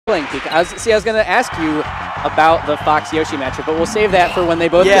playing Pikachu. I was going to ask you about the Fox Yoshi matchup, but we'll save that for when they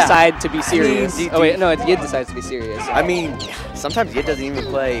both decide to be serious. I mean, oh wait, no, Yid decides to be serious. I mean, sometimes Yid doesn't even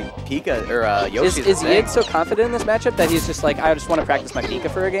play Pika or Yoshi. Is Yid so confident in this matchup that he's just like, I just want to practice my Pika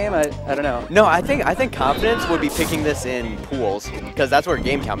for a game? I don't know. No, I think confidence would be picking this in pools because that's where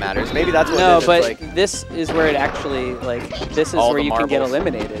game count matters. Maybe that's what. No, it is. but Like, this is where it actually this is all where the you can get marbles.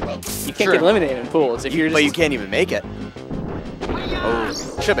 eliminated. You can't get eliminated in pools if you're just. But you can't even make it. Oh,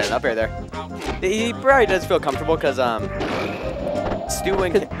 should have been an up air there. He probably does feel comfortable because Stu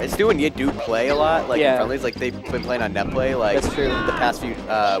and Yid do play a lot, like in friendlies. Like they've been playing on net play, like That's true. the past few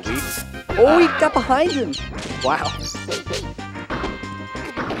weeks. Oh, he got behind him! Wow.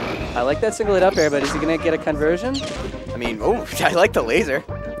 I like that single hit up air, but is he gonna get a conversion? I mean, oh, I like the laser.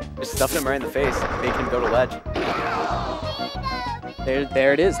 Just stuffing him right in the face, making him go to ledge.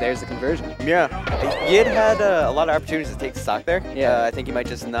 There it is. There's the conversion. Yeah. Yid had a lot of opportunities to take stock there. Yeah. I think he might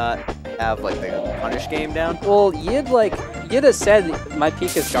just not have like the punish game down. Well, Yid has said my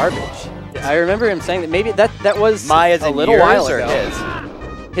Pika's garbage. I remember him saying that. Maybe that was Maya's a little while ago.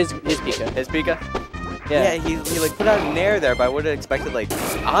 His Pika. His Pika? Yeah. Yeah, he like put out an air there, but I would have expected like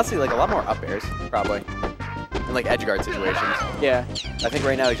honestly like a lot more up airs probably. In like edge guard situations. Yeah. I think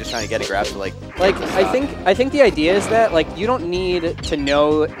right now he's just trying to get a grab to like I think the idea is that like you don't need to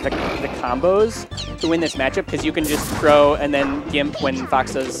know the combos to win this matchup because you can just throw and then gimp when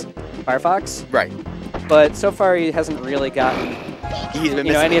Fox does Firefox. Right. But so far he hasn't really gotten he's been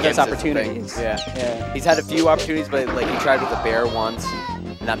any of those gimps opportunities. Yeah. He's had a few opportunities, but like he tried with a bear once,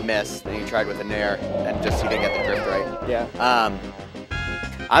 and that missed. Then he tried with a nair, and just he didn't get the drift right. Yeah.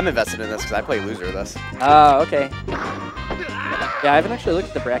 I'm invested in this because I play loser of this. Oh, okay. Yeah, I haven't actually looked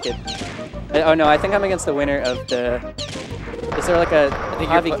at the bracket. Oh no, I think I'm against the winner of the. Is there like a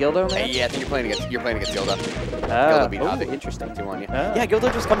Javi Gildo match? Yeah, I think you're playing against Gildo. Gildo beat Javi. Javi. Interesting. 2-1, yeah. Yeah,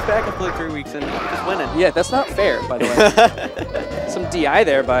 Gildo just comes back after like 3 weeks and just winning. Yeah, that's not fair, by the way. Some DI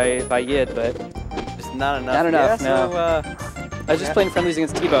there by Yid, but just not enough. Not enough. Yeah, No. So, I was just playing friendlies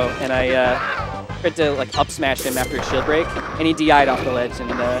against Tebow, and I tried to like up smash him after a shield break, and he DI'd off the ledge. And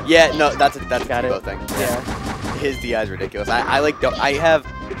yeah, no, that's a got Tebow it. thing. Yeah. His DI is ridiculous. I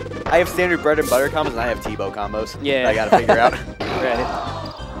have standard bread and butter combos and I have Tebow combos. Yeah. That I gotta figure out. Right.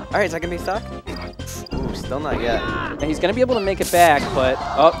 All right, is that gonna be stock? Ooh, still not yet. And he's gonna be able to make it back, but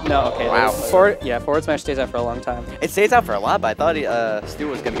oh no, okay. Wow. Forward smash stays out for a long time. It stays out for a lot, but I thought Stu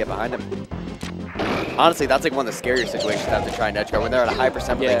was gonna get behind him. Honestly, that's like one of the scarier situations to have to try and edge guard when they're at a high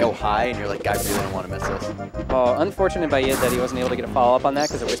percent, but they go high, and you're like, I really don't want to miss this. Oh, unfortunate by Yid that he wasn't able to get a follow up on that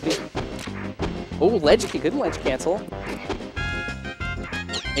because of Wispy. Oh, ledge, good ledge cancel.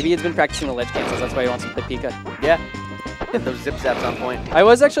 Maybe he's been practicing the ledge cancels. That's why he wants to play Pika. Yeah. Get those zip zaps on point. I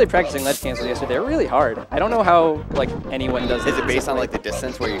was actually practicing ledge cancels yesterday. They're really hard. I don't know how like anyone does. Is it based on like the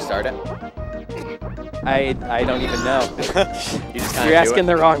distance where you start it? I don't even know. You're asking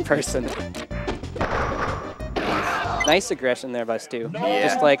the wrong person. Nice aggression there by Stu. Yeah.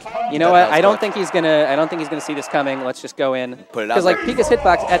 Just like, you know what? I don't think he's gonna see this coming. Let's just go in. Put it out. Because like Pika's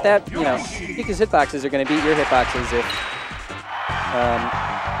hitbox at that, Pika's hitboxes are gonna beat your hitboxes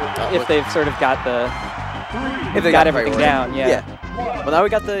if they've sort of got everything down. Yeah. Well, now we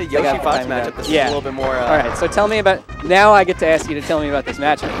got the Yoshi Fox matchup. This is a little bit more. All right. So tell me about. Now I get to ask you to tell me about this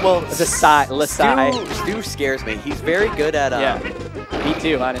matchup. Well, Stu scares me. He's very good at. Me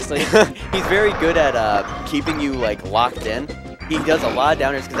too, honestly. He's very good at keeping you like locked in. He does a lot of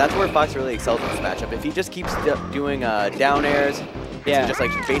down airs because that's where Fox really excels in this matchup. If he just keeps doing down airs, just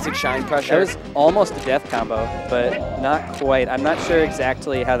like basic shine pressure. That was almost a death combo, but not quite. I'm not sure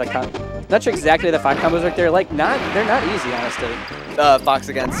exactly how the Fox combos work. They're not easy, honestly. Fox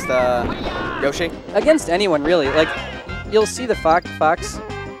against Yoshi. Against anyone really. Like you'll see the Fox.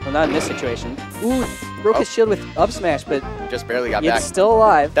 Well, not in this situation. Ooh. Broke his shield with up smash, but just barely got back. It's still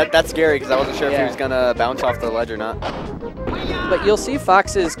alive. That's scary because I wasn't sure if he was gonna bounce off the ledge or not. But you'll see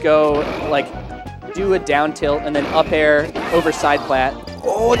Foxes go like do a down tilt and then up air over side plat.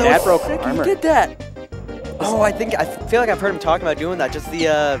 Oh, that broke armor. He did that. Oh, I feel like I've heard him talking about doing that. Just the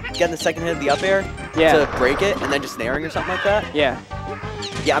getting the second hit of the up air to break it and then just snaring or something like that. Yeah.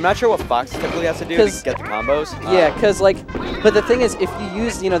 Yeah, I'm not sure what Fox typically has to do to get the combos. Yeah, because but the thing is, if you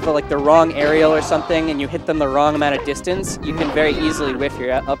use the wrong aerial or something and you hit them the wrong amount of distance, you can very easily whiff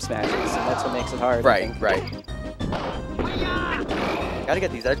your up smashes, and that's what makes it hard. Right. Gotta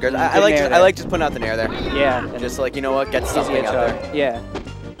get these edge guards. I like just putting out the nair there. Yeah. Just like get something out there. Yeah.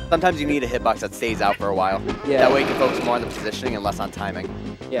 Sometimes you need a hitbox that stays out for a while. Yeah. That way you can focus more on the positioning and less on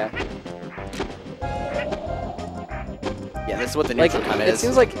timing. Yeah. Yeah, this is what the neutral kind of is. It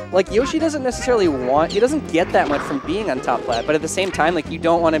seems like Yoshi doesn't necessarily he doesn't get that much from being on top plat, but at the same time, like you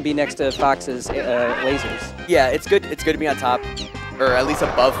don't want to be next to Fox's lasers. Yeah, it's good to be on top, or at least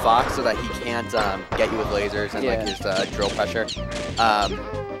above Fox, so that he can't get you with lasers and like his drill pressure.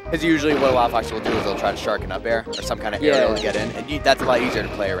 Because usually what a lot of Foxes will do is they'll try to shark an up air or some kind of aerial to get in, and that's a lot easier to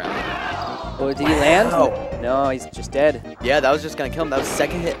play around. Oh, did he land? No, he's just dead. Yeah, that was just going to kill him. That was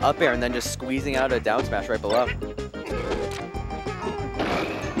second hit up air and then just squeezing out a down smash right below.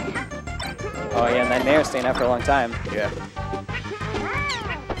 Oh, yeah, and that Nair staying out for a long time. Yeah.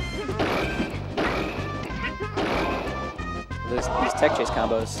 These tech chase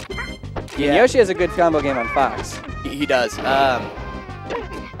combos. Yeah, Yoshi has a good combo game on Fox. He does.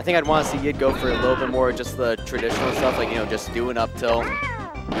 I think I'd want to see Yid go for a little bit more just the traditional stuff, like, you know, just do an up tilt,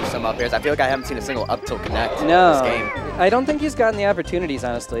 do some up airs. I feel like I haven't seen a single up tilt connect in this game. I don't think he's gotten the opportunities,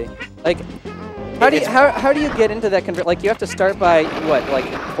 honestly. Like, how do you get into that convert? Like, you have to start by, what, like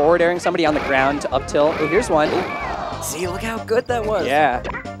forward airing somebody on the ground to up tilt? Oh, here's one. Ooh. See, look how good that was. Yeah.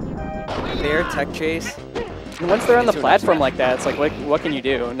 There, tech chase. And once they're on the platform like that, it's like, what can you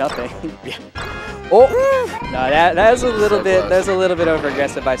do? Nothing. Yeah. Oh, no, that's a little bit. That's a little bit over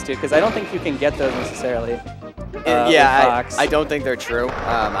aggressive by Stu, because I don't think you can get those necessarily. Yeah, I don't think they're true.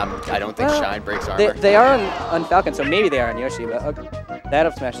 I don't think Shine breaks armor. They are on Falcon, so maybe they are on Yoshi, but that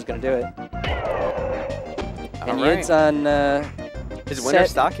up smash is going to do it. And Yid's on his winner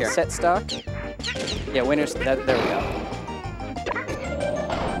stock here. Set stock. Yeah, winner's. There we go.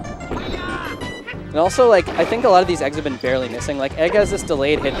 And also, like, I think a lot of these eggs have been barely missing. Like, Egg has this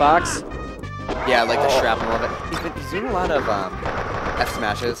delayed hitbox. Yeah, like the shrapnel of it. He's doing a lot of F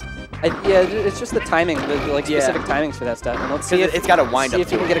smashes. Yeah, it's just the timing, like specific timings for that stuff. And let's see if it's got to wind up. See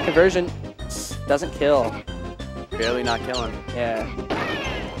if you can get a conversion. Doesn't kill. Barely not killing. Yeah.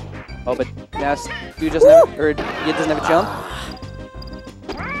 Oh, but now Stu doesn't have, or Yid doesn't have a jump.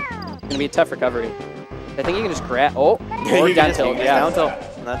 It's gonna be a tough recovery. I think you can just grab. Oh, or down tilt. Yeah, down tilt.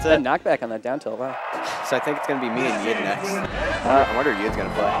 And that's it. Knockback on that down tilt. Wow. So I think it's gonna be me and Yid next. I wonder if Yid's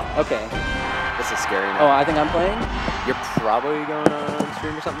gonna play. Okay. This is scary now. Oh, I think I'm playing? You're probably going on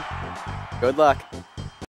stream or something? Good luck.